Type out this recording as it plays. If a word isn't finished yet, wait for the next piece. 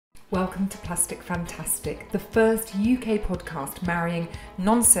Welcome to Plastic Fantastic, the first UK podcast marrying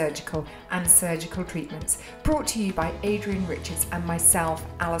non-surgical and surgical treatments, brought to you by Adrian Richards and myself,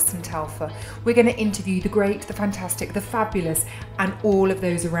 Alison Telfer. We're going to interview the great, the fantastic, the fabulous, and all of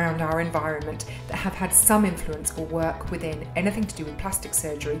those around our environment that have had some influence or work within anything to do with plastic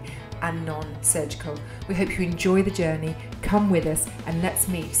surgery and non-surgical. We hope you enjoy the journey, come with us, and let's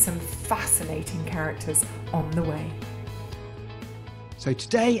meet some fascinating characters on the way. So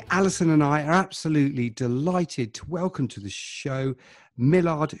today, Alison and I are absolutely delighted to welcome to the show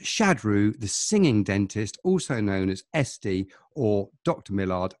Milad Shadrooh, the singing dentist, also known as SD or Dr.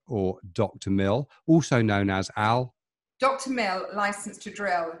 Milad or Dr. Mill, also known as Al. Dr. Mill, licensed to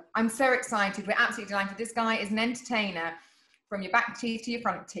drill. I'm so excited. We're absolutely delighted. This guy is an entertainer from your back teeth to your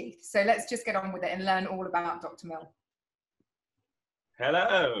front teeth. So let's just get on with it and learn all about Dr. Mill.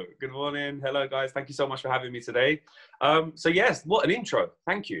 Hello, good morning. Hello, guys. Thank you so much for having me today. So yes, what an intro.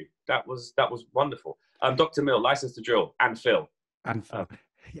 Thank you. That was wonderful. Dr. Mill, licensed to drill, and Phil. And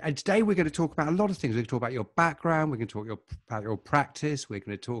today we're going to talk about a lot of things. We're going to talk about your background. We're going to talk about your practice. We're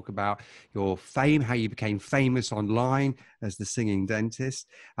going to talk about your fame, how you became famous online as the singing dentist.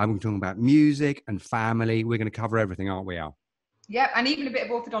 We're going to talk about music and family. We're going to cover everything, aren't we, Al? Yeah, and even a bit of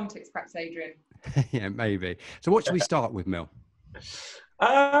orthodontics, perhaps, Adrian. Yeah, maybe. So what should we start with, Mill?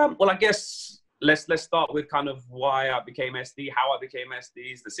 Well, I guess let's start with kind of why I became SD, how I became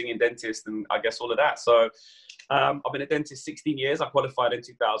SD, the singing dentist, and I guess all of that. So I've been a dentist 16 years. I qualified in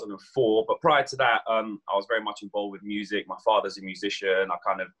 2004, but prior to that, I was very much involved with music. My father's a musician. I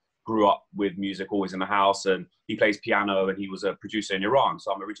kind of grew up with music always in the house, and he plays piano, and he was a producer in Iran.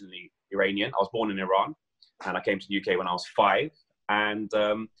 So I'm originally Iranian. I was born in Iran, and I came to the UK when I was 5, and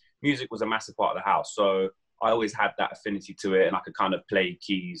music was a massive part of the house. So I always had that affinity to it, and I could kind of play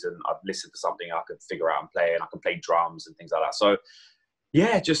keys, and I'd listen to something I could figure out and play, and I could play drums and things like that. So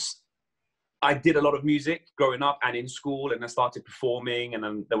yeah, I did a lot of music growing up and in school, and I started performing. And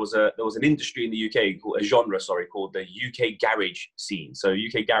then there was an industry in the UK called called the UK garage scene. So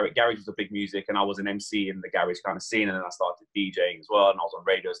UK garage was the big music, and I was an MC in the garage kind of scene. And then I started DJing as well, and I was on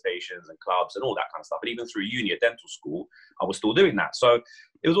radio stations and clubs and all that kind of stuff. And even through uni at dental school, I was still doing that. So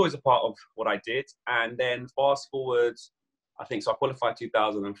it was always a part of what I did. And then fast forward, I qualified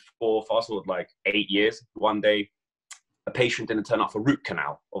 2004. Fast forward like 8 years. One day, a patient didn't turn up for root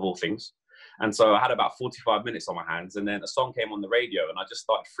canal, of all things. And so I had about 45 minutes on my hands, and then a song came on the radio, and I just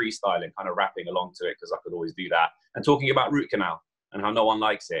started freestyling, kind of rapping along to it, because I could always do that, and talking about root canal and how no one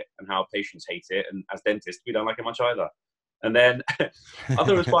likes it and how patients hate it. And as dentists, we don't like it much either. And then I thought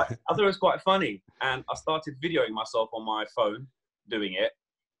it was quite funny. And I started videoing myself on my phone doing it.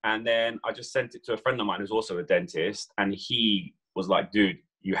 And then I just sent it to a friend of mine who's also a dentist. And he was like, dude,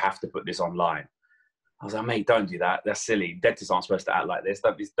 you have to put this online. I was like, mate, don't do that. That's silly. Dentists aren't supposed to act like this.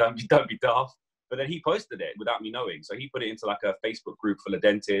 Don't be daft. But then he posted it without me knowing. So he put it into like a Facebook group full of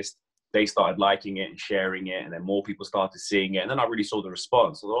dentists. They started liking it and sharing it. And then more people started seeing it. And then I really saw the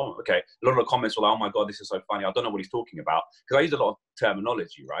response. I was like, oh, okay. A lot of the comments were like, oh my God, this is so funny. I don't know what he's talking about. Because I use a lot of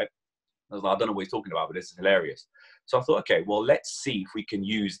terminology, right? I was like, I don't know what he's talking about, but this is hilarious. So I thought, okay, well, let's see if we can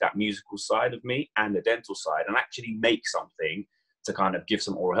use that musical side of me and the dental side and actually make something to kind of give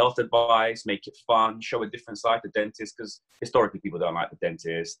some oral health advice, make it fun, show a different side to dentists, because historically people don't like the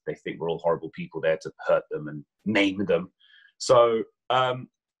dentist. They think we're all horrible people there to hurt them and maim them. So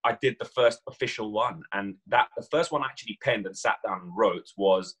I did the first official one, and the first one I actually penned and sat down and wrote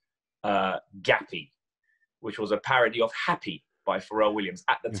was Gappy, which was a parody of Happy by Pharrell Williams.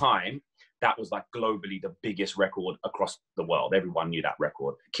 At the time, that was like globally the biggest record across the world. Everyone knew that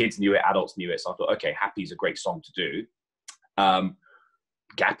record. Kids knew it, adults knew it. So I thought, okay, Happy is a great song to do.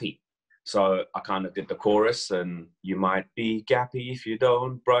 Gappy. So I kind of did the chorus, and you might be gappy if you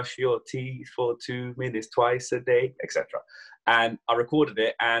don't brush your teeth for 2 minutes twice a day, etc. And I recorded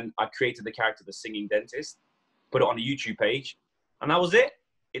it, and I created the character, the singing dentist, put it on a YouTube page, and that was it.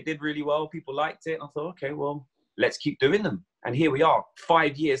 It did really well. People liked it. And I thought, okay, well, let's keep doing them. And here we are,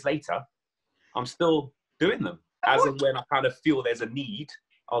 5 years later, I'm still doing them. As and when I kind of feel there's a need,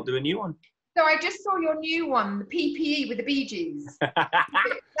 I'll do a new one. So I just saw your new one, the PPE with the Bee Gees.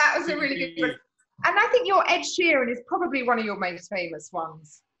 That was a really good one. And I think your Ed Sheeren is probably one of your most famous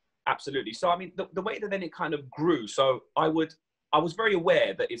ones. Absolutely. So, I mean, the way that then it kind of grew, so I was very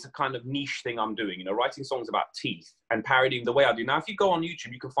aware that it's a kind of niche thing I'm doing, you know, writing songs about teeth and parodying the way I do. Now, if you go on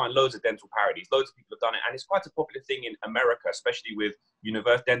YouTube, you can find loads of dental parodies. Loads of people have done it. And it's quite a popular thing in America, especially with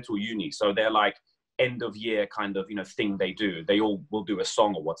dental uni. So they're like end of year kind of, you know, thing they do. They all will do a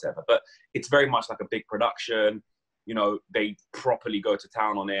song or whatever. But it's very much like a big production. You know, they properly go to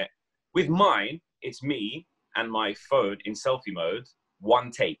town on it. With mine, it's me and my phone in selfie mode,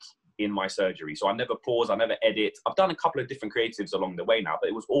 one take, in my surgery. So I never pause, I never edit. I've done a couple of different creatives along the way now, but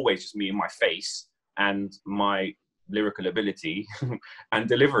it was always just me and my face and my lyrical ability and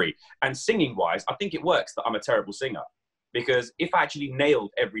delivery. And singing wise, I think it works that I'm a terrible singer, because if I actually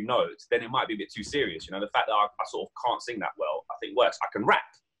nailed every note, then it might be a bit too serious. You know, the fact that I sort of can't sing that well, I think works. I can rap,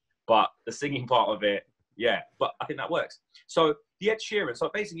 but the singing part of it, yeah, but I think that works. So the Ed Sheeren,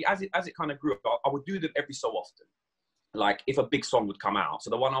 so basically as it kind of grew up, I would do them every so often. Like if a big song would come out. So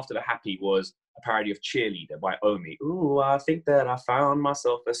the one after the Happy was a parody of Cheerleader by Omi. Ooh, I think that I found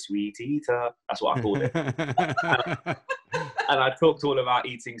myself a sweet eater. That's what I called it. And I talked all about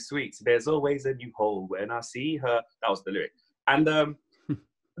eating sweets. There's always a new hole when I see her. That was the lyric. And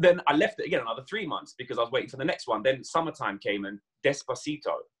then I left it again another 3 months because I was waiting for the next one. Then summertime came and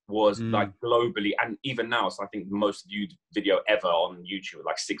Despacito was like globally, and even now it's I think the most viewed video ever on YouTube,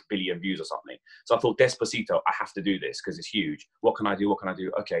 like 6 billion views or something. So I thought, Despacito, I have to do this because it's huge. What can I do? What can I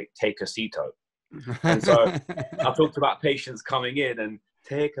do? Okay, take a Cito. And so I talked about patients coming in and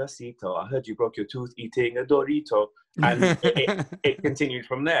take a Cito. I heard you broke your tooth eating a Dorito. And it continued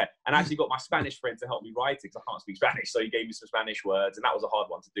from there. And I actually got my Spanish friend to help me write it because I can't speak Spanish. So he gave me some Spanish words, and that was a hard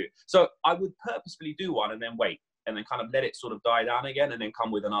one to do. So I would purposefully do one and then wait, and then kind of let it sort of die down again, and then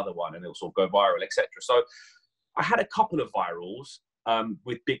come with another one, and it'll sort of go viral, etc. So I had a couple of virals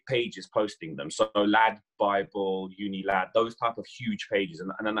with big pages posting them. So Lad Bible, Uni Lad, those type of huge pages.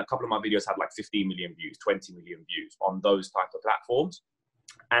 And then a couple of my videos had like 15 million views, 20 million views on those type of platforms.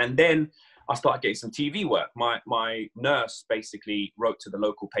 And then I started getting some TV work. My nurse basically wrote to the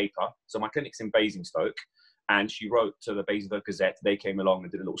local paper. So my clinic's in Basingstoke, and she wrote to the Basingstoke Gazette. They came along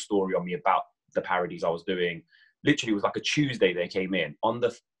and did a little story on me about the parodies I was doing. Literally, it was like a Tuesday they came in. On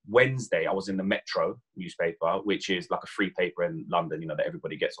the Wednesday, I was in the Metro newspaper, which is like a free paper in London, you know, that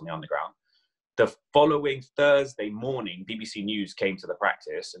everybody gets on the underground. The following Thursday morning, BBC News came to the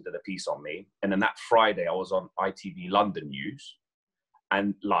practice and did a piece on me. And then that Friday, I was on ITV London News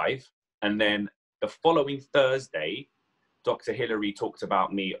and live. And then the following Thursday, Dr. Hillary talked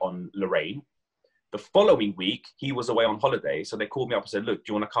about me on Lorraine. The following week, he was away on holiday. So they called me up and said, look, do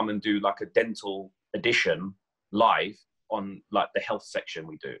you want to come and do like a dental edition live on like the health section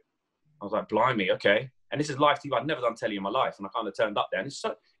we do? I was like, blimey, okay. And this is live TV. I'd never done telly in my life. And I kind of turned up there. And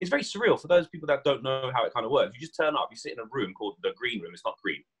it's very surreal for those people that don't know how it kind of works. You just turn up, you sit in a room called the green room. It's not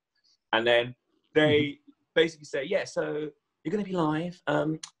green. And then they basically say, yeah, so you're going to be live.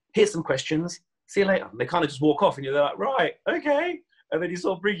 Here's some questions. See you later. And they kind of just walk off, and you're like, right, okay. And then he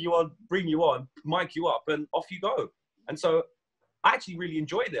sort of bring you on, mic you up, and off you go. And so I actually really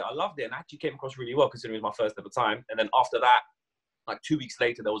enjoyed it. I loved it, and actually came across really well considering it was my first ever time. And then after that, like 2 weeks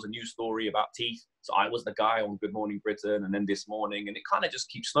later, there was a news story about teeth. So I was the guy on Good Morning Britain, and then This Morning, and it kind of just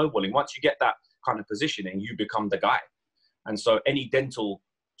keeps snowballing. Once you get that kind of positioning, you become the guy. And so any dental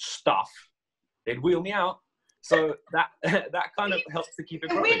stuff, they'd wheel me out. So that kind of helps to keep it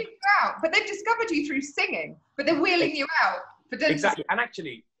growing. They're wheeling you out, but they've discovered you through singing, but they're wheeling you out. Exactly. And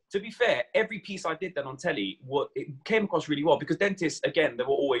actually, to be fair, every piece I did then on telly, it came across really well, because dentists, again, they were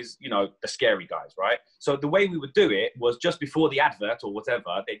always, you know, the scary guys, right? So the way we would do it was just before the advert or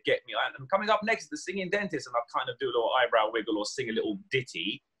whatever, they'd get me, and coming up next, the singing dentist, and I'd kind of do a little eyebrow wiggle or sing a little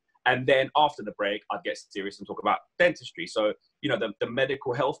ditty. And then after the break, I'd get serious and talk about dentistry. So, you know, the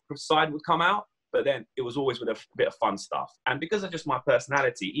medical health side would come out, but then it was always with a bit of fun stuff. And because of just my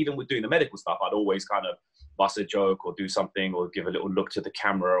personality, even with doing the medical stuff, I'd always kind of bust a joke or do something or give a little look to the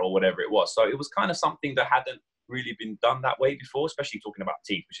camera or whatever it was. So it was kind of something that hadn't really been done that way before, especially talking about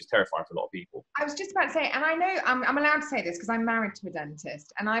teeth, which is terrifying for a lot of people. I was just about to say, and I know I'm allowed to say this because I'm married to a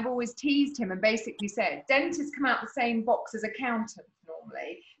dentist, and I've always teased him and basically said, dentists come out the same box as accountants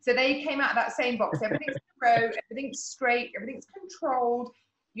normally. So they came out of that same box. Everything's in a row, everything's straight, everything's controlled.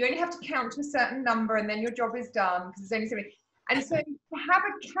 You only have to count to a certain number and then your job is done, because there's only so many. And so to have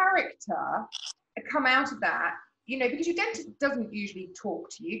a character come out of that, you know, because your dentist doesn't usually talk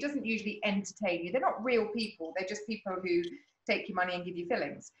to you, doesn't usually entertain you. They're not real people. They're just people who take your money and give you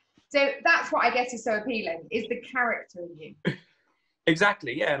fillings. So that's what I guess is so appealing, is the character in you.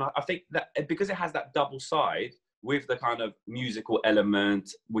 Exactly, yeah. And I think that because it has that double side with the kind of musical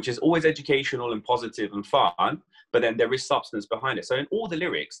element, which is always educational and positive and fun, but then there is substance behind it. So in all the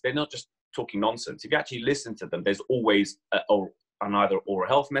lyrics, they're not just talking nonsense. If you actually listen to them, there's always an either oral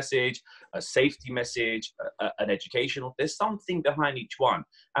health message, a safety message, an educational, there's something behind each one.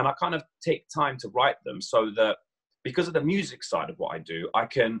 And I kind of take time to write them so that because of the music side of what I do, I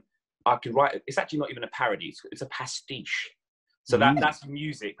can write, it's actually not even a parody, it's a pastiche. So that's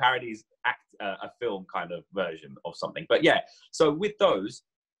music, parodies, a film kind of version of something. But yeah, so with those,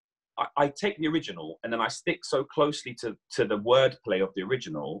 I take the original and then I stick so closely to the wordplay of the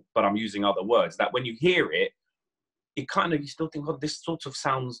original, but I'm using other words that when you hear it, it kind of, you still think, oh, this sort of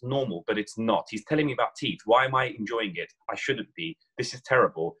sounds normal, but it's not. He's telling me about teeth. Why am I enjoying it? I shouldn't be. This is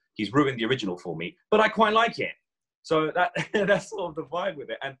terrible. He's ruined the original for me, but I quite like it. So that that's sort of the vibe with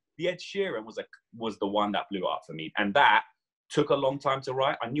it. And the Ed Sheeren was the one that blew up for me. And that took a long time to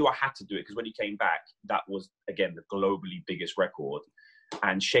write. I knew I had to do it because when he came back, that was, again, the globally biggest record.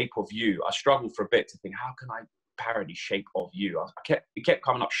 And Shape of You, I struggled for a bit to think, how can I parody Shape of You? It kept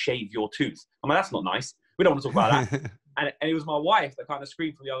coming up, Shave Your Tooth. I'm like, that's not nice. We don't want to talk about that. and it was my wife that kind of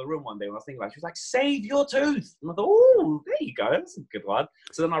screamed from the other room one day when I was thinking about it. She was like, save your tooth. And I thought, oh, there you go. That's a good one.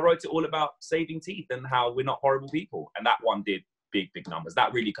 So then I wrote it all about saving teeth and how we're not horrible people. And that one did big numbers.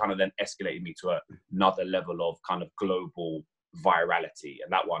 That really kind of then escalated me to another level of kind of global virality.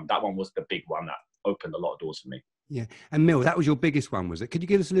 And that one was the big one that opened a lot of doors for me. Yeah. And Mil, that was your biggest one, was it? Could you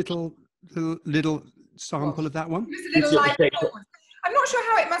give us a little sample of that one? It was a little I'm not sure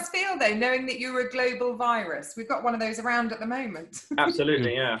how it must feel, though, knowing that you're a global virus. We've got one of those around at the moment.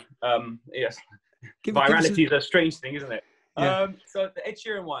 Absolutely, yeah. Yes. Virality is a strange thing, isn't it? Yeah. So the Ed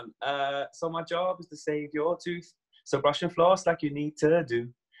Sheeran one. So my job is to save your tooth. So brush and floss like you need to do.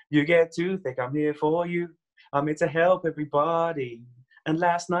 You get toothache, I'm here for you. I'm here to help everybody. And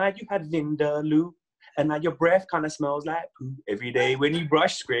last night you had Vindaloo. And now your breath kind of smells like poo. Every day when you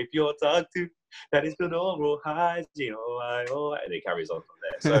brush, scrape your tongue too. That is good oral hygiene. And it carries on from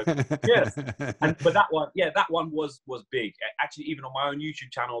there. So yes, but that one was big. Actually, even on my own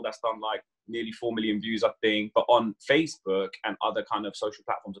YouTube channel, that's done like nearly 4 million views, I think. But on Facebook and other kind of social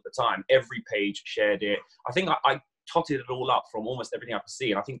platforms at the time, every page shared it. I think I totted it all up from almost everything I could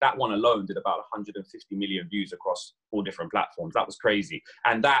see, and I think that one alone did about 150 million views across all different platforms. That was crazy,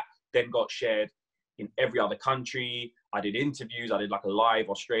 and that then got shared in every other country. I did interviews. I did like a live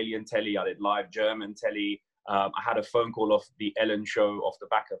Australian telly. I did live German telly. I had a phone call off the Ellen show off the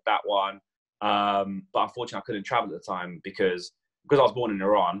back of that one. But unfortunately, I couldn't travel at the time because I was born in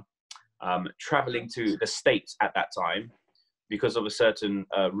Iran. Traveling to the States at that time, because of a certain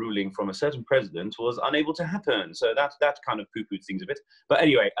ruling from a certain president, was unable to happen. So that kind of poo-pooed things a bit. But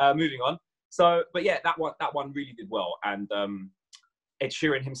anyway, moving on. So, but yeah, that one really did well. And Ed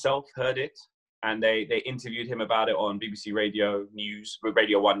Sheeran himself heard it. And they interviewed him about it on BBC Radio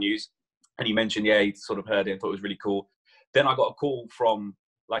 1 News. And he mentioned, yeah, he sort of heard it and thought it was really cool. Then I got a call from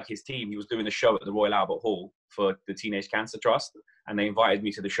like his team. He was doing a show at the Royal Albert Hall for the Teenage Cancer Trust. And they invited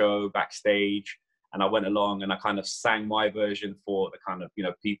me to the show backstage. And I went along and I kind of sang my version for the kind of,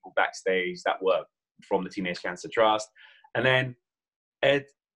 people backstage that were from the Teenage Cancer Trust. And then Ed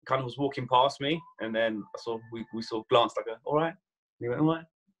kind of was walking past me. And then we sort of glanced like, all right. And he went, all right.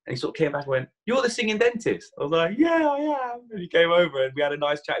 And he sort of came back and went, you're the singing dentist. I was like, yeah, I am. And he came over and we had a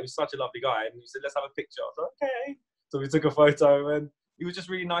nice chat. He was such a lovely guy. And he said, let's have a picture. I was like, okay. So we took a photo and he was just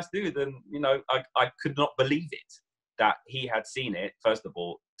really nice dude. And, I could not believe it that he had seen it, first of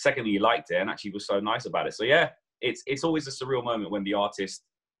all. Secondly, he liked it and actually was so nice about it. So yeah, it's always a surreal moment when the artist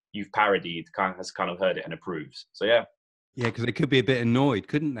you've parodied has kind of heard it and approves. So yeah. Yeah, because they could be a bit annoyed,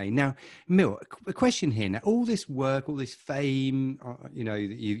 couldn't they? Now, Mil, a question here. Now, all this work, all this fame,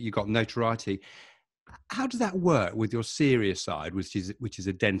 you got notoriety. How does that work with your serious side, which is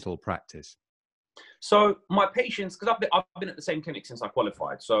a dental practice? So my patients, because I've been at the same clinic since I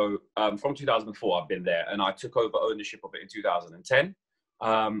qualified. So from 2004, I've been there, and I took over ownership of it in 2010.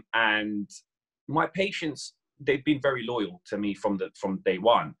 And my patients, they've been very loyal to me from day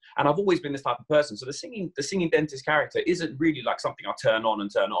one. And I've always been this type of person. So the singing dentist character isn't really like something I turn on and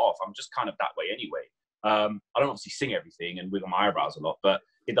turn off. I'm just kind of that way anyway. I don't obviously sing everything and wiggle my eyebrows a lot, but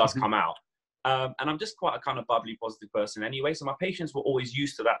it does come out. And I'm just quite a kind of bubbly, positive person anyway. So my patients were always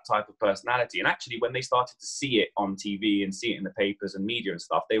used to that type of personality. And actually, when they started to see it on TV and see it in the papers and media and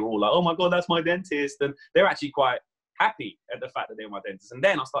stuff, they were all like, oh my God, that's my dentist. And they're actually quite happy at the fact that they were my dentist. And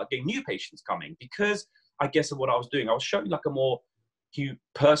then I started getting new patients coming because I guess of what I was doing. I was showing like a more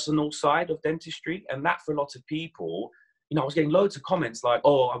personal side of dentistry. And that for a lot of people, I was getting loads of comments like,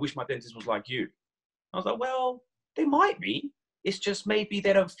 oh, I wish my dentist was like you. I was like, well, they might be. It's just maybe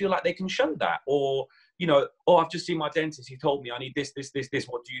they don't feel like they can show that. Or, oh, I've just seen my dentist. He told me I need this.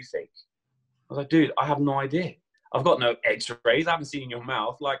 What do you think? I was like, dude, I have no idea. I've got no x-rays. I haven't seen in your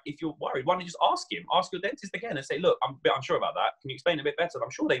mouth. Like, if you're worried, why don't you just ask him? Ask your dentist again and say, look, I'm a bit unsure about that. Can you explain a bit better? And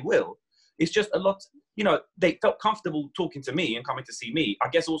I'm sure they will. It's just a lot, they felt comfortable talking to me and coming to see me. I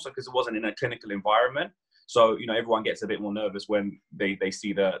guess also because it wasn't in a clinical environment. So, everyone gets a bit more nervous when they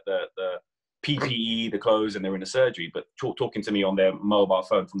see the PPE, the clothes, and they're in a surgery. But talking to me on their mobile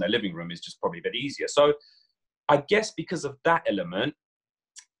phone from their living room is just probably a bit easier. So I guess because of that element,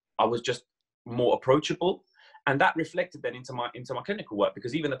 I was just more approachable. And that reflected then into my clinical work,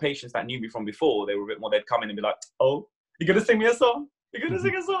 because even the patients that knew me from before, they were a bit more, they'd come in and be like, oh, you're going to sing me a song? You're going to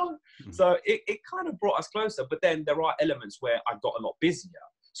sing a song? So it kind of brought us closer. But then there are elements where I got a lot busier.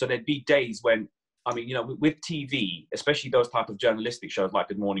 So there'd be days when, I mean, you know, with TV, especially those type of journalistic shows like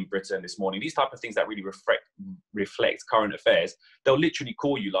Good Morning Britain, This Morning, these type of things that really reflect current affairs, they'll literally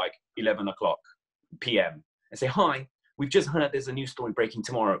call you like 11 o'clock p.m. and say, hi, we've just heard there's a new story breaking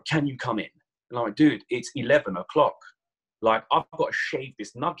tomorrow. Can you come in? And I'm like, dude, it's 11 o'clock. Like, I've got to shave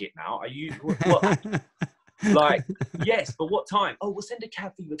this nugget now. Are you, what? Like, yes, but what time? Oh, we'll send a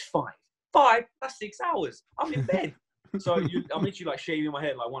cab for you at 5. 5? That's 6 hours. I'm in bed. So I'm literally like shaving my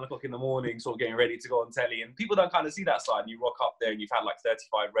head like 1 o'clock in the morning, sort of getting ready to go on telly. And people don't kind of see that side. And you rock up there and you've had like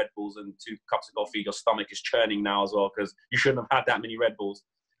 35 Red Bulls and 2 cups of coffee. Your stomach is churning now as well, because you shouldn't have had that many Red Bulls.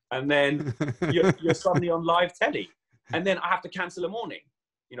 And then you're suddenly on live telly. And then I have to cancel a morning,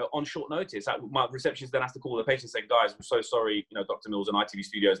 you know, on short notice. My receptionist then has to call the patient and say, guys, I'm so sorry, you know, Dr. Mills in ITV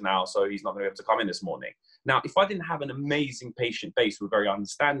Studios now, so he's not going to be able to come in this morning. Now, if I didn't have an amazing patient base who were very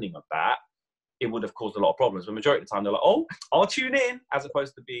understanding of that, it would have caused a lot of problems. But majority of the time, they're like, oh, I'll tune in, as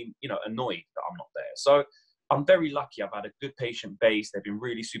opposed to being, you know, annoyed that I'm not there. So I'm very lucky. I've had a good patient base. They've been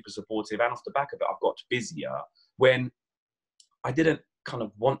really super supportive. And off the back of it, I've got busier when I didn't kind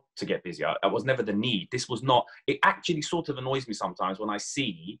of want to get busier. It was never the need. This was not, it actually sort of annoys me sometimes when I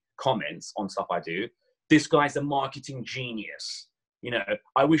see comments on stuff I do. This guy's a marketing genius. You know,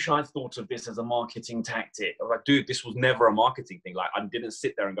 I wish I'd thought of this as a marketing tactic. I was like, dude, this was never a marketing thing. Like, I didn't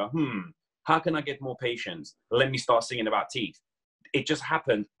sit there and go, how can I get more patients? Let me start singing about teeth. It just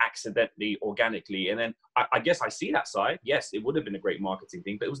happened accidentally, organically. And then I guess I see that side. Yes, it would have been a great marketing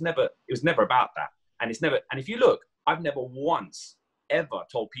thing, but it was never about that. And if you look, I've never once ever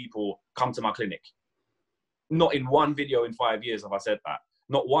told people, come to my clinic. Not in one video in 5 years have I said that.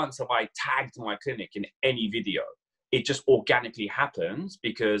 Not once have I tagged my clinic in any video. It just organically happens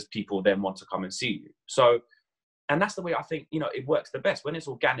because people then want to come and see you. So, and that's the way I think, you know, it works the best. When it's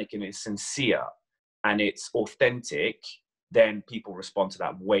organic and it's sincere and it's authentic, then people respond to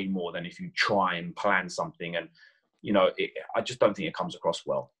that way more than if you try and plan something. And, you know, I just don't think it comes across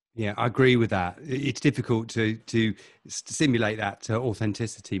well. Yeah, I agree with that. It's difficult to simulate that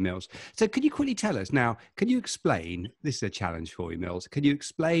authenticity, Mills. So can you quickly tell us now, can you explain, this is a challenge for you, Mills, can you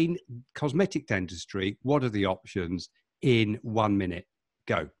explain cosmetic dentistry? What are the options in 1 minute?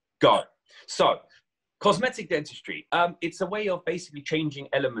 Go. So cosmetic dentistry, it's a way of basically changing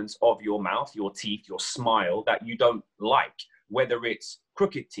elements of your mouth, your teeth, your smile that you don't like, whether it's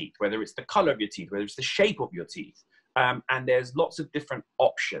crooked teeth, whether it's the color of your teeth, whether it's the shape of your teeth. And there's lots of different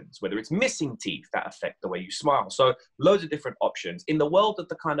options, whether it's missing teeth that affect the way you smile. So loads of different options. In the world of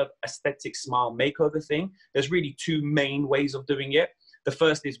the kind of aesthetic smile makeover thing, there's really 2 main ways of doing it. The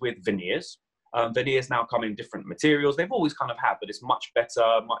first is with veneers. Veneers now come in different materials. They've always kind of had, but it's much better,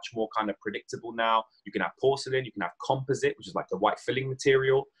 much more kind of predictable now. You can have porcelain, you can have composite, which is like the white filling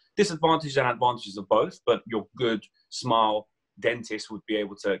material. Disadvantages and advantages of both, but your good smile dentist would be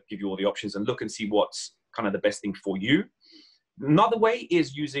able to give you all the options and look and see what's kind of the best thing for you. Another way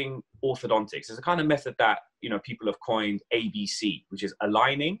is using orthodontics. It's a kind of method that, you know, people have coined ABC, which is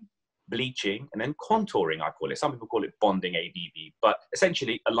aligning, bleaching, and then contouring, I call it. Some people call it bonding, ABB, but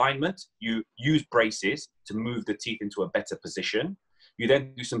essentially alignment. You use braces to move the teeth into a better position. You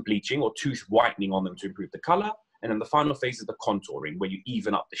then do some bleaching or tooth whitening on them to improve the color. And then the final phase is the contouring, where you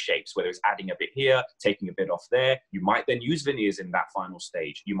even up the shapes, whether it's adding a bit here, taking a bit off there. You might then use veneers in that final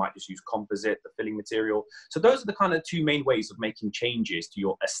stage. You might just use composite, the filling material. So those are the kind of 2 main ways of making changes to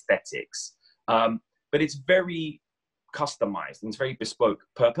your aesthetics. But it's very customized and it's very bespoke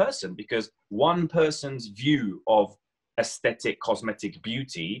per person, because one person's view of aesthetic cosmetic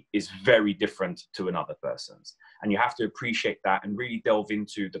beauty is very different to another person's. And you have to appreciate that and really delve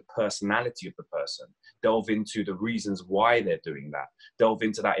into the personality of the person, delve into the reasons why they're doing that, delve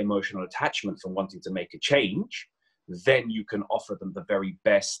into that emotional attachment from wanting to make a change. Then you can offer them the very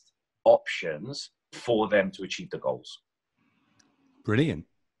best options for them to achieve the goals. Brilliant.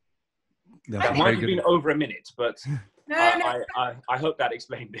 That might have been over a minute, but I hope that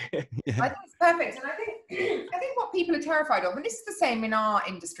explained it. Yeah. I think it's perfect. And I think what people are terrified of, and this is the same in our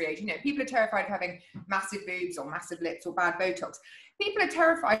industry age, you know, people are terrified of having massive boobs or massive lips or bad Botox. People are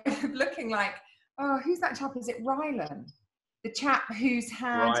terrified of looking like, oh, who's that chap? Is it Rylan? The chap who's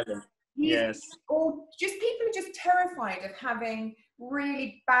had... Rylan. Yes. Or just people are just terrified of having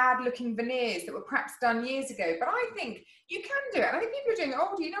really bad looking veneers that were perhaps done years ago. But I think you can do it. And I think people are doing,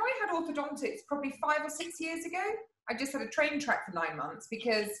 oh, do you know I had orthodontics probably 5 or 6 years ago? I just had a train track for 9 months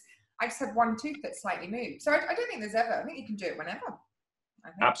because I just had one tooth that slightly moved. So I don't think there's ever, I think you can do it whenever. I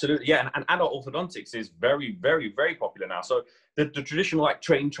think. Absolutely, yeah. And adult orthodontics is very, very, very popular now. So the traditional like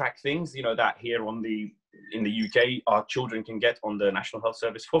train track things, you know, that here in the UK, our children can get on the National Health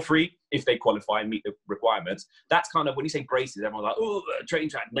Service for free if they qualify and meet the requirements. That's kind of, when you say braces, everyone's like, oh, train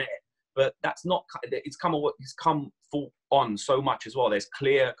track, meh. But that's not, it's come full on so much as well. There's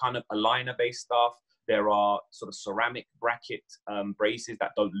clear kind of aligner-based stuff. There are sort of ceramic bracket braces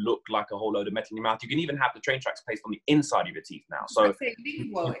that don't look like a whole load of metal in your mouth. You can even have the train tracks placed on the inside of your teeth now. So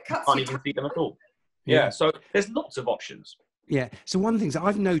you can't even see them at all. Yeah, so there's lots of options. Yeah. So one of the things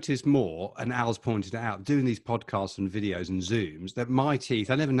I've noticed more, and Al's pointed out, doing these podcasts and videos and Zooms, that my teeth,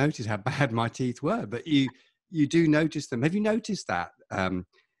 I never noticed how bad my teeth were, but you do notice them. Have you noticed that,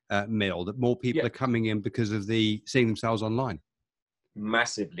 Mil, that more people are coming in because of seeing themselves online?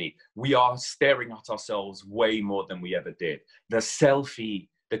 Massively. We are staring at ourselves way more than we ever did. The selfie,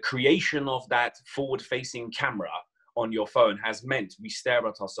 the creation of that forward-facing camera on your phone has meant we stare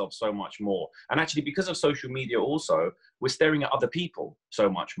at ourselves so much more. And actually, because of social media also, we're staring at other people so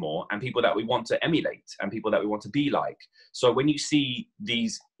much more, and people that we want to emulate and people that we want to be like. So when you see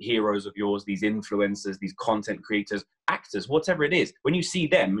these heroes of yours, these influencers, these content creators, actors, whatever it is, when you see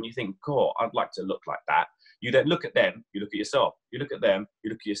them and you think, God, I'd like to look like that, you then look at them, you look at yourself, you look at them, you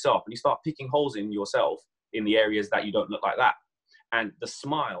look at yourself, and you start picking holes in yourself in the areas that you don't look like that. And the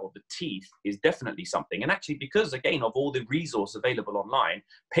smile, the teeth is definitely something. And actually, because again, of all the resource available online,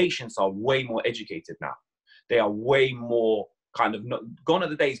 patients are way more educated now. They are way more kind of, gone are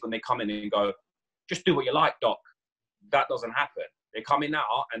the days when they come in and go, just do what you like, doc. That doesn't happen. They come in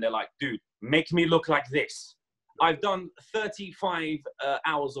now and they're like, dude, make me look like this. I've done 35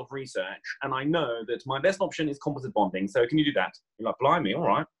 hours of research and I know that my best option is composite bonding. So can you do that? You're like, blimey, all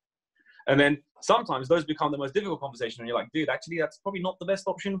right. And then sometimes those become the most difficult conversation. And you're like, dude, actually, that's probably not the best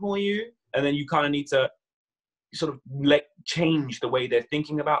option for you. And then you kind of need to sort of change the way they're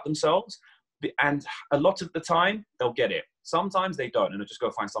thinking about themselves. And a lot of the time, they'll get it. Sometimes they don't, and they'll just go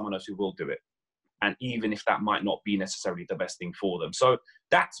find someone else who will do it. And even if that might not be necessarily the best thing for them. So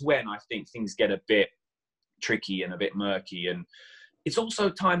that's when I think things get a bit tricky and a bit murky. And it's also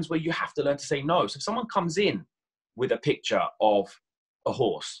times where you have to learn to say no. So if someone comes in with a picture of a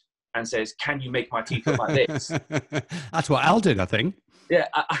horse and says, can you make my teeth look like this? That's what Al did, I think. Yeah,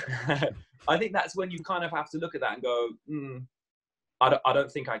 I think that's when you kind of have to look at that and go, I don't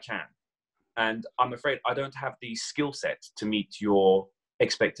think I can. And I'm afraid I don't have the skill set to meet your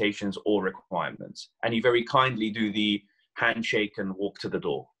expectations or requirements. And you very kindly do the handshake and walk to the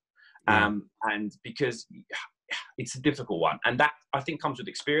door. And because it's a difficult one. And that, I think, comes with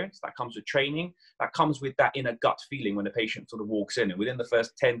experience, that comes with training, that comes with that inner gut feeling when the patient sort of walks in. And within the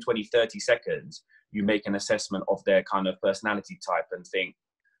first 10, 20, 30 seconds, you make an assessment of their kind of personality type and think,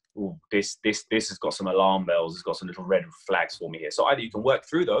 oh, this has got some alarm bells, it's got some little red flags for me here. So either you can work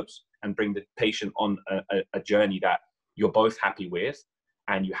through those and bring the patient on a journey that you're both happy with,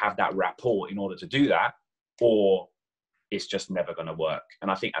 and you have that rapport in order to do that, or it's just never going to work. And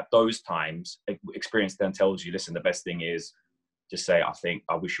I think at those times, experience then tells you, listen, the best thing is just say,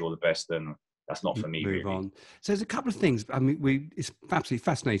 I wish you all the best, and that's not for me. Move really on. So there's a couple of things. I mean, it's absolutely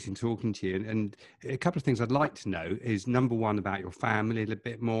fascinating talking to you. And a couple of things I'd like to know is, number one, about your family a little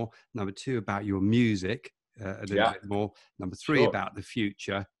bit more. Number two, about your music a little bit more. Number three, about the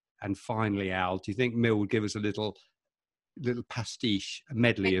future. And finally, Al, do you think Mil would give us a little pastiche, a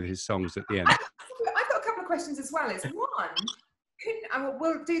medley of his songs at the end? I've got a couple of questions as well. Is one,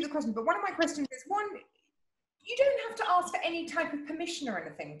 we'll do the question, but one of my questions is, one, you don't have to ask for any type of permission or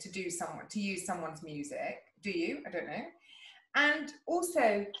anything to use someone's music, do you? I don't know. And also,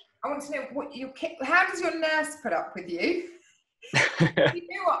 I want to know how does your nurse put up with you? You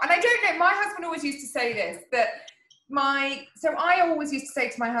know what? And I don't know, my husband always used to say this, so I always used to say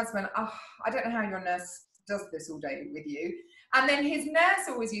to my husband, I don't know how your nurse does this all day with you. And then his nurse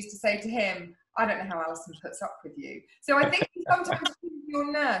always used to say to him, I don't know how Alison puts up with you. So I think you sometimes treat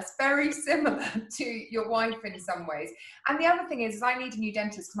your nurse very similar to your wife in some ways. And the other thing is I need a new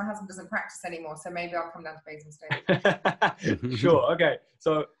dentist because my husband doesn't practice anymore. So maybe I'll come down to Basingstoke. Sure. Okay.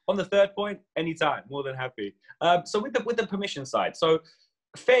 So on the third point, anytime, more than happy. So with the permission side, so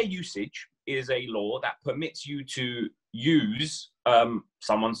fair usage is a law that permits you to use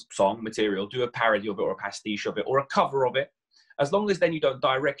someone's song material, do a parody of it or a pastiche of it or a cover of it, as long as then you don't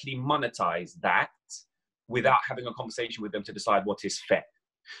directly monetize that without having a conversation with them to decide what is fair.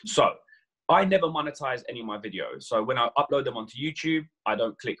 So I never monetize any of my videos. So when I upload them onto YouTube, I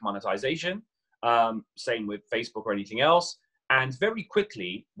don't click monetization. Same with Facebook or anything else. And very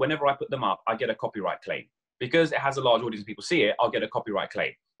quickly, whenever I put them up, I get a copyright claim. Because it has a large audience of people see it, I'll get a copyright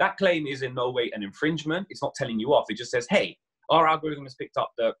claim. That claim is in no way an infringement. It's not telling you off. It just says, hey, our algorithm has picked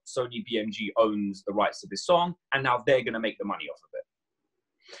up that Sony BMG owns the rights to this song, and now they're going to make the money off of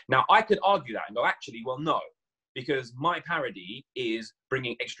it. Now, I could argue that and go, actually, well, no, because my parody is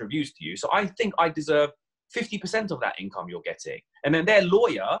bringing extra views to you. So I think I deserve 50% of that income you're getting. And then their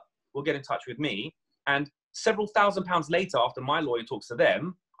lawyer will get in touch with me, and several £1,000s later, after my lawyer talks to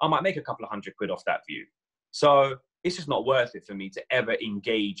them, I might make a couple of £100 off that view. So it's just not worth it for me to ever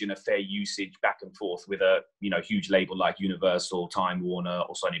engage in a fair usage back and forth with a huge label like Universal, Time Warner,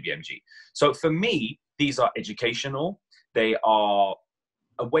 or Sony BMG. So for me, these are educational. They are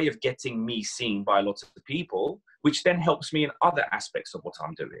a way of getting me seen by lots of people, which then helps me in other aspects of what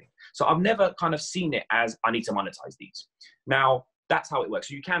I'm doing. So I've never kind of seen it as I need to monetize these. Now, that's how it works.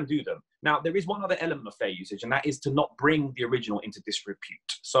 So you can do them. Now, there is one other element of fair usage, and that is to not bring the original into disrepute.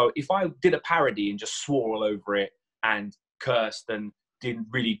 So if I did a parody and just swore all over it and cursed and did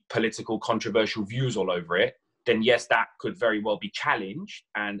really political, controversial views all over it, then yes, that could very well be challenged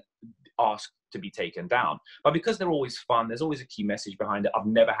and asked to be taken down. But because they're always fun, there's always a key message behind it. I've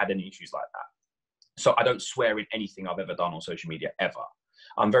never had any issues like that. So I don't swear in anything I've ever done on social media, ever.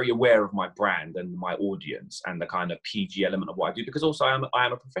 I'm very aware of my brand and my audience and the kind of PG element of what I do, because also I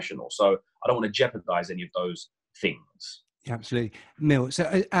am a professional. So I don't want to jeopardize any of those things. Yeah, absolutely. Mil,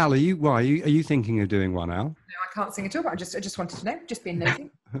 so Al, are you thinking of doing one, Al? No, I can't sing at all, but I just wanted to know, just being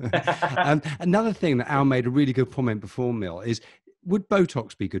nosy. Another thing that Al made a really good comment before, Mil, is would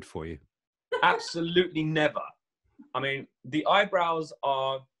Botox be good for you? Absolutely never. I mean, the eyebrows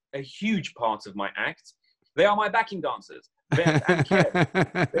are a huge part of my act. They are my backing dancers. Beth and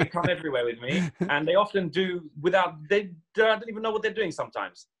Kev, they come everywhere with me, and they often do they don't even know what they're doing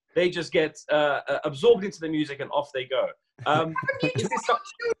sometimes. They just get absorbed into the music and off they go. Haven't you taught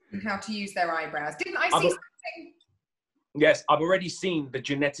children how to use their eyebrows? Didn't I see something? Yes, I've already seen the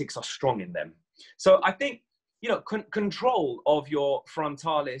genetics are strong in them. So I think, control of your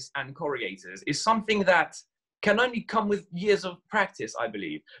frontalis and corrugators is something that can only come with years of practice, I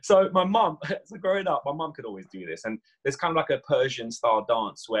believe. So my mum, so growing up, my mum could always do this. And there's kind of like a Persian style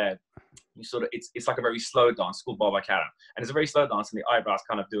dance where you sort of, it's like a very slow dance called Baba Karam. And it's a very slow dance, and the eyebrows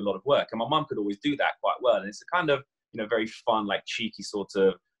kind of do a lot of work. And my mum could always do that quite well. And it's a kind of, very fun, like cheeky sort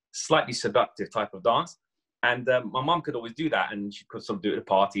of slightly seductive type of dance. And my mum could always do that, and she could sort of do it at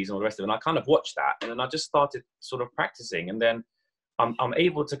parties and all the rest of it. And I kind of watched that, and then I just started sort of practicing. And then I'm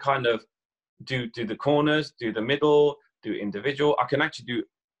able to kind of do the corners, do the middle, do individual. I can actually do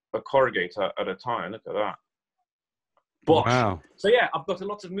a corrugator at a time. Look at that. Bosh. Wow. So yeah, I've got a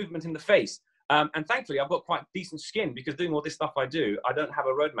lot of movement in the face. And thankfully, I've got quite decent skin, because doing all this stuff I do, I don't have a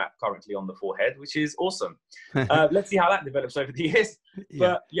roadmap currently on the forehead, which is awesome. Let's see how that develops over the years. Yeah.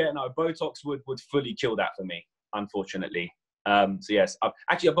 But yeah, no, Botox would fully kill that for me, unfortunately. So yes,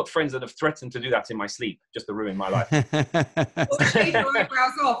 I've got friends that have threatened to do that in my sleep just to ruin my life. Or shave your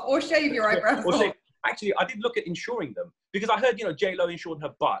eyebrows off. Or shave your eyebrows off. Actually, I did look at insuring them, because I heard, J-Lo insured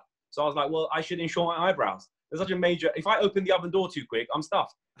her butt. So I was like, well, I should insure my eyebrows. There's such a major, if I open the oven door too quick, I'm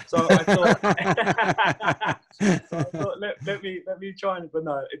stuffed. So I thought, let me try it, but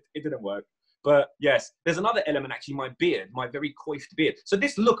no, it didn't work. But yes, there's another element, actually, my beard, my very coiffed beard. So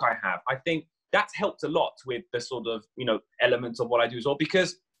this look I have, I think that's helped a lot with the sort of, elements of what I do as well,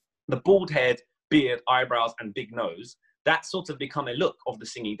 because the bald head, beard, eyebrows, and big nose, that's sort of become a look of the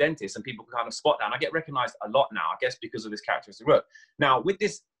singing dentist, and people can kind of spot that. And I get recognized a lot now, I guess, because of this characteristic work. Now, with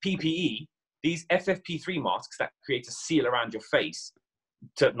this PPE, these FFP3 masks that create a seal around your face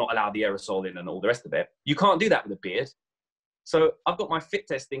to not allow the aerosol in and all the rest of it, you can't do that with a beard. So I've got my fit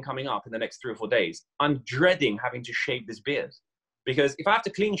testing coming up in the next 3 or 4 days. I'm dreading having to shave this beard, because if I have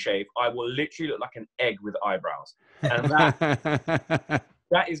to clean shave, I will literally look like an egg with eyebrows. And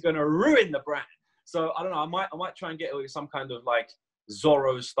that is going to ruin the brand. So I don't know, I might try and get away with some kind of like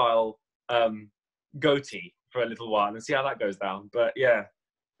Zorro style goatee for a little while and see how that goes down. But yeah,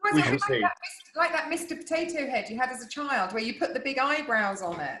 we shall see. Like that Mr. Potato Head you had as a child, where you put the big eyebrows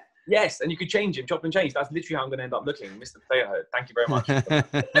on it. Yes, and you could change him, chop and change. That's literally how I'm going to end up looking, Mr. Potato Head. Thank you very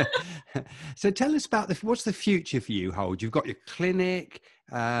much. So tell us about what's the future for you, Hold? You've got your clinic,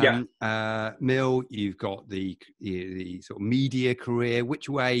 Mil, you've got the sort of media career. Which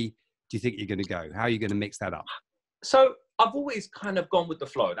way do you think you're going to go? How are you going to mix that up? So I've always kind of gone with the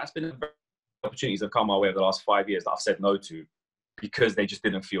flow. That's been opportunities that have come my way over the last 5 years that I've said no to, because they just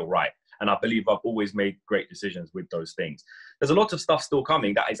didn't feel right. And I believe I've always made great decisions with those things. There's a lot of stuff still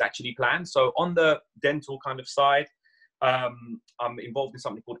coming that is actually planned. So on the dental kind of side, I'm involved in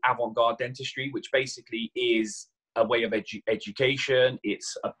something called avant-garde dentistry, which basically is a way of education.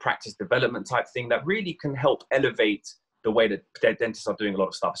 It's a practice development type thing that really can help elevate the way that dentists are doing a lot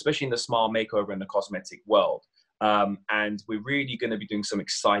of stuff, especially in the smile makeover and the cosmetic world. And we're really going to be doing some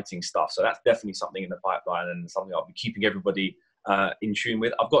exciting stuff. So that's definitely something in the pipeline and something I'll be keeping everybody in tune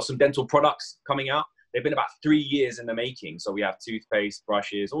with. I've got some dental products coming out. They've been about 3 years in the making. So we have toothpaste,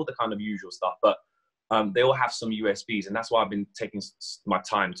 brushes, all the kind of usual stuff. But they all have some USPs. And that's why I've been taking my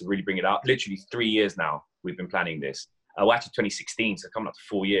time to really bring it out. Literally 3 years now we've been planning this. Well, actually 2016, so coming up to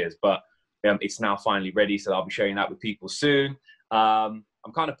 4 years. But it's now finally ready. So I'll be sharing that with people soon. I'm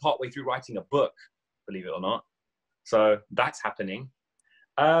kind of partway through writing a book, believe it or not. So that's happening.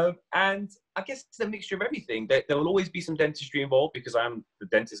 And I guess it's a mixture of everything. There will always be some dentistry involved because I'm the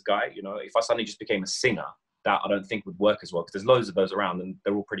dentist guy. You know, if I suddenly just became a singer, that I don't think would work as well because there's loads of those around and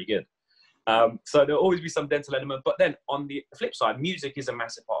they're all pretty good. So there'll always be some dental element. But then on the flip side, music is a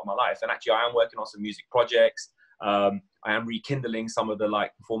massive part of my life. And actually, I am working on some music projects. I am rekindling some of the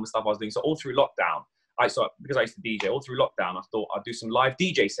performance stuff I was doing. So all through lockdown, because I used to DJ, all through lockdown, I thought I'd do some live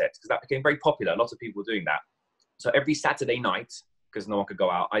DJ sets because that became very popular. Lots of people were doing that. So every Saturday night, because no one could go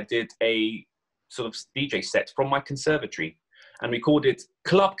out, I did a sort of DJ set from my conservatory and we called it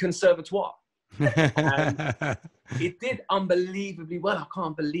Club Conservatoire. And it did unbelievably well. I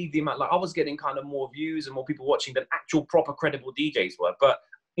can't believe the amount, I was getting kind of more views and more people watching than actual proper credible DJs were. But,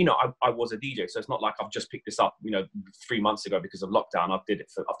 you know, I was a DJ, so it's not like I've just picked this up, 3 months ago because of lockdown. I've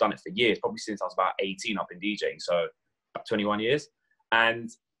done it for years, probably since I was about 18 I've been DJing, so about 21 years. And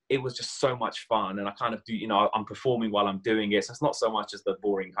it was just so much fun. And I kind of do, I'm performing while I'm doing it. So it's not so much as the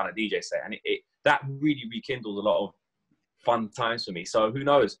boring kind of DJ set. And that really rekindled a lot of fun times for me. So who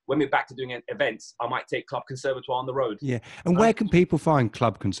knows? When we're back to doing events, I might take Club Conservatoire on the road. Yeah. And where can people find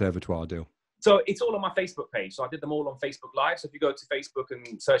Club Conservatoire, Dil? So it's all on my Facebook page. So I did them all on Facebook Live. So if you go to Facebook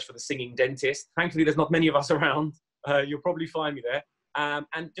and search for The Singing Dentist, thankfully there's not many of us around. You'll probably find me there.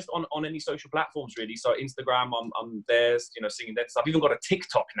 And just on any social platforms, really. So Instagram, I'm there, singing dentist. I've even got a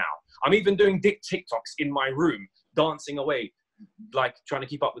TikTok now. I'm even doing TikToks in my room, dancing away, trying to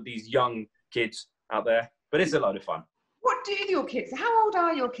keep up with these young kids out there. But it's a lot of fun. What do your kids, how old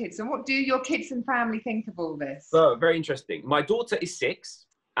are your kids? And what do your kids and family think of all this? So very interesting. My daughter is 6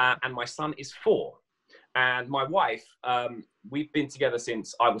 and my son is 4. And my wife, we've been together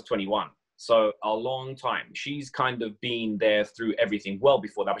since I was 21. So a long time. She's kind of been there through everything well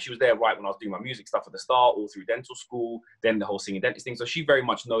before that, but she was there right when I was doing my music stuff at the start, all through dental school, then the whole singing dentist thing. So she very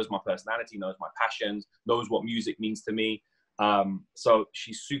much knows my personality, knows my passions, knows what music means to me. So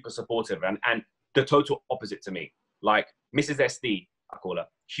she's super supportive and the total opposite to me. Like Mrs. SD, I call her.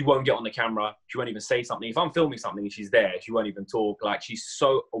 She won't get on the camera. She won't even say something. If I'm filming something and she's there, she won't even talk. She's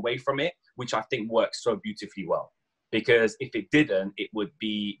so away from it, which I think works so beautifully well. Because if it didn't, it would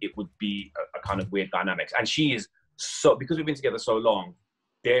be a kind of weird dynamic. And she is because we've been together so long,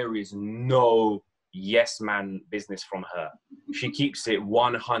 there is no yes man business from her. She keeps it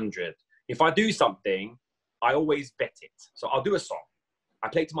 100. If I do something, I always vet it. So I'll do a song. I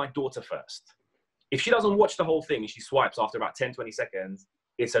play it to my daughter first. If she doesn't watch the whole thing and she swipes after about 10, 20 seconds,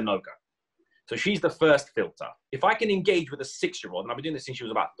 it's a no-go. So she's the first filter. If I can engage with a 6-year-old, and I've been doing this since she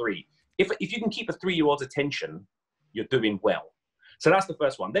was about 3, if you can keep a 3-year-old's attention, you're doing well. So that's the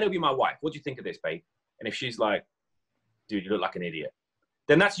first one. Then it'll be my wife. What do you think of this, babe? And if she's like, dude, you look like an idiot,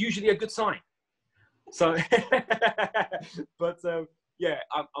 then that's usually a good sign. So, but yeah,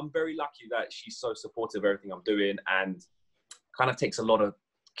 I'm very lucky that she's so supportive of everything I'm doing and kind of takes a lot of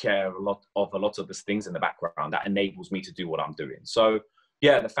care, a lot of the things in the background that enables me to do what I'm doing. So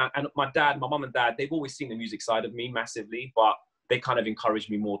yeah, and my mum and dad, they've always seen the music side of me massively, but they kind of encouraged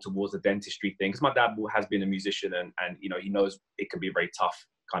me more towards the dentistry thing because my dad has been a musician and he knows it can be a very tough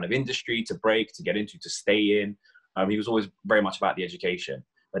kind of industry to break, to get into, to stay in. He was always very much about the education.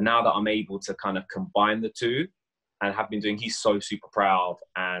 But now that I'm able to kind of combine the two and have been doing, he's so super proud,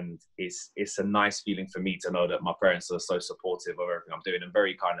 and it's a nice feeling for me to know that my parents are so supportive of everything I'm doing and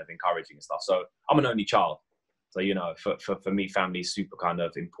very kind of encouraging and stuff. So I'm an only child. So, for me, family is super kind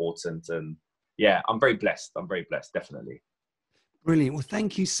of important. And yeah, I'm very blessed, definitely. Brilliant. Well,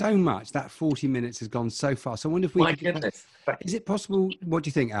 thank you so much. That 40 minutes has gone so fast. I wonder if we My goodness. Is it possible? What do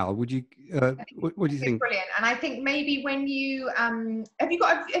you think, Al? Would you? What do you think? Brilliant. And I think maybe when you have you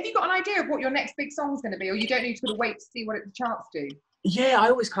got an idea of what your next big song's going to be, or you don't need to sort of wait to see what the charts do? Yeah, I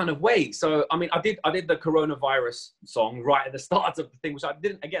always kind of wait. So I mean, I did the coronavirus song right at the start of the thing, which I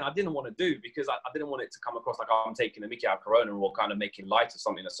didn't want to do because I didn't want it to come across like I'm taking a mickey out of Corona or kind of making light of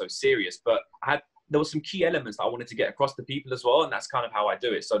something that's so serious. But there were some key elements that I wanted to get across to people as well, and that's kind of how I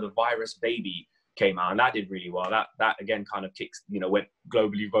do it. So the Virus Baby came out, and that did really well. That again kind of kicks, went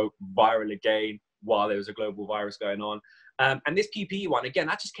globally viral again while there was a global virus going on. And this PPE one, again,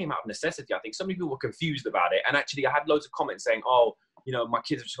 that just came out of necessity. I think so many people were confused about it, and actually I had loads of comments saying, "Oh, my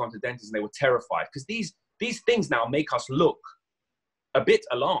kids have just gone to the dentist and they were terrified," because these these things now make us look a bit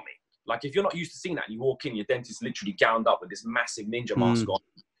alarming. Like if you're not used to seeing that, and you walk in, your dentist literally gowned up with this massive ninja mask on.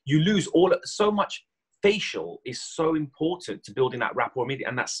 You lose so much. Facial is so important to building that rapport immediately,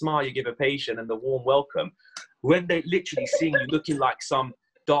 and that smile you give a patient and the warm welcome. When they're literally seeing you looking like some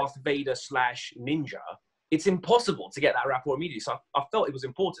Darth Vader / ninja, it's impossible to get that rapport immediately. So I felt it was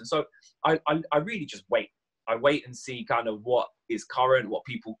important. So I really just wait. I wait and see kind of what is current, what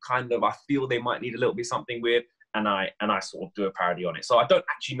people kind of, I feel they might need a little bit something with, and I sort of do a parody on it. So I don't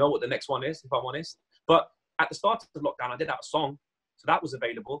actually know what the next one is, if I'm honest. But at the start of lockdown, I did have a song, so that was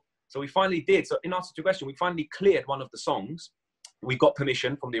available. So we finally did. So in answer to your question, we finally cleared one of the songs. We got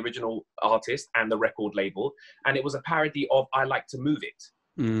permission from the original artist and the record label. And it was a parody of I Like to Move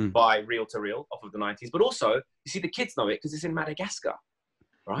It by Reel to Reel off of the 90s. But also, you see, the kids know it because it's in Madagascar,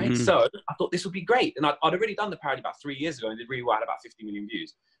 right? So I thought this would be great. And I'd already done the parody about 3 years ago and did really well, had about 50 million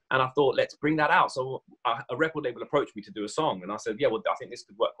views. And I thought, let's bring that out. So a record label approached me to do a song. And I said, yeah, well, I think this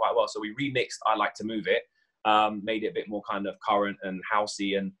could work quite well. So we remixed I Like to Move It, made it a bit more kind of current and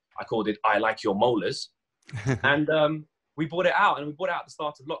housey, and I called it I Like Your Molars. And we brought it out, and we brought it out at the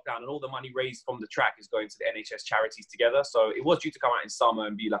start of lockdown, and all the money raised from the track is going to the NHS charities together. So it was due to come out in summer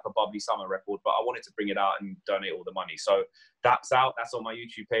and be like a bubbly summer record, but I wanted to bring it out and donate all the money. So that's out. That's on my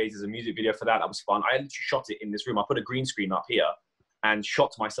YouTube page. There's a music video for that. That was fun. I literally shot it in this room. I put a green screen up here and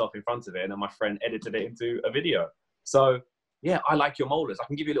shot myself in front of it, and then my friend edited it into a video. So yeah, I Like Your Molars. I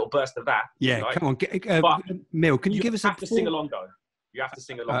can give you a little burst of that. Yeah, come on. Mil, can you give us a... You have to sing along, though. You have to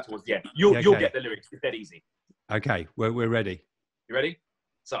sing along towards the end. You'll get the lyrics. It's dead easy. Okay, we're ready. You ready?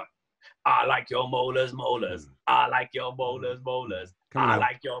 So, I like your molars, molars. I like your molars, molars. I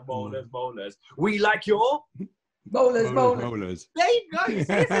like your molars, molars. We like your molars, molars. There you go. You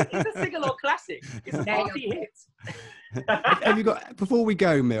see, it's a sing-along classic. It's a party hit. Have you got, before we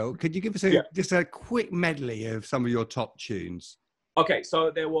go, Mil, could you give us just a quick medley of some of your top tunes? Okay, so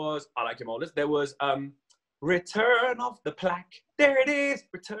there was I Like Your Molars. There was Return of the Plaque. There it is.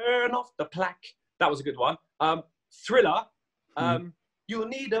 Return of the Plaque. That was a good one. Thriller. You'll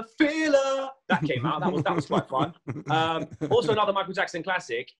Need a Filler. That came out. That was quite fun. Also another Michael Jackson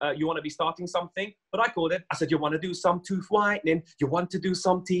classic. You Want to Be Starting Something. But I called it. I said, you want to do some tooth whitening. You want to do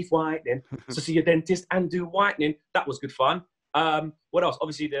some teeth whitening. So see your dentist and do whitening. That was good fun. What else?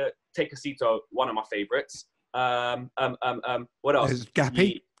 Obviously the Take a Seato, one of my favorites. What else? There's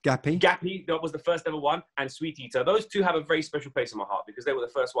Gappy. Gappy, that was the first ever one, and Sweet Eater. Those two have a very special place in my heart because they were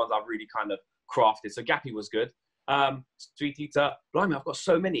the first ones I've really kind of crafted. So Gappy was good. Sweet Eater, blimey, I've got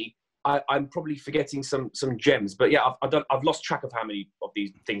so many. I'm probably forgetting some gems, but yeah, I've lost track of how many of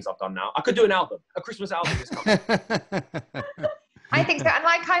these things I've done now. I could do an album, a Christmas album is coming. I think so. And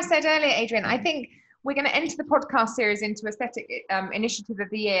like I said earlier, Adrian, I think we're going to enter the podcast series into Aesthetic Initiative of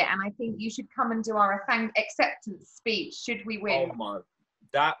the Year, and I think you should come and do our acceptance speech should we win. Oh my.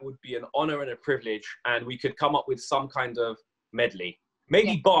 That would be an honor and a privilege, and we could come up with some kind of medley.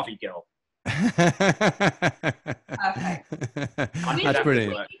 Maybe Barbie Girl. Perfect. That's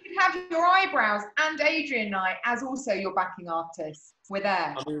brilliant. You could have your eyebrows and Adrian and I as also your backing artists. We're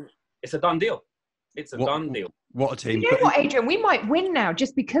there. I mean, it's a done deal. It's a done deal. What a team. You know what, Adrian? We might win now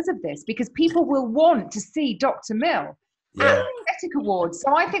just because of this, because people will want to see Dr. Mill. Yeah. Aesthetic Awards.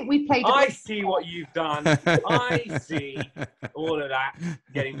 So I think we played. I see what you've done. I see all of that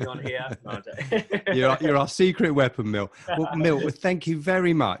getting me on here. No, you're our secret weapon, Mil. Well, Mil, thank you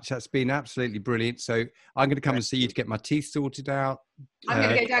very much. That's been absolutely brilliant. So I'm going to come and see you to get my teeth sorted out. I'm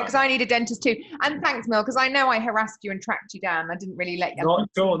going to go down because I need a dentist too. And thanks, Mil, because I know I harassed you and tracked you down. I didn't really let you. Not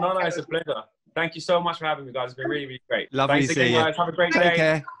at all. No, it's a pleasure. Thank you so much for having me, guys. It's been really, really great. Lovely Thanks to see again, you. guys. Have a great Take day.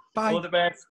 care. Bye. All the best.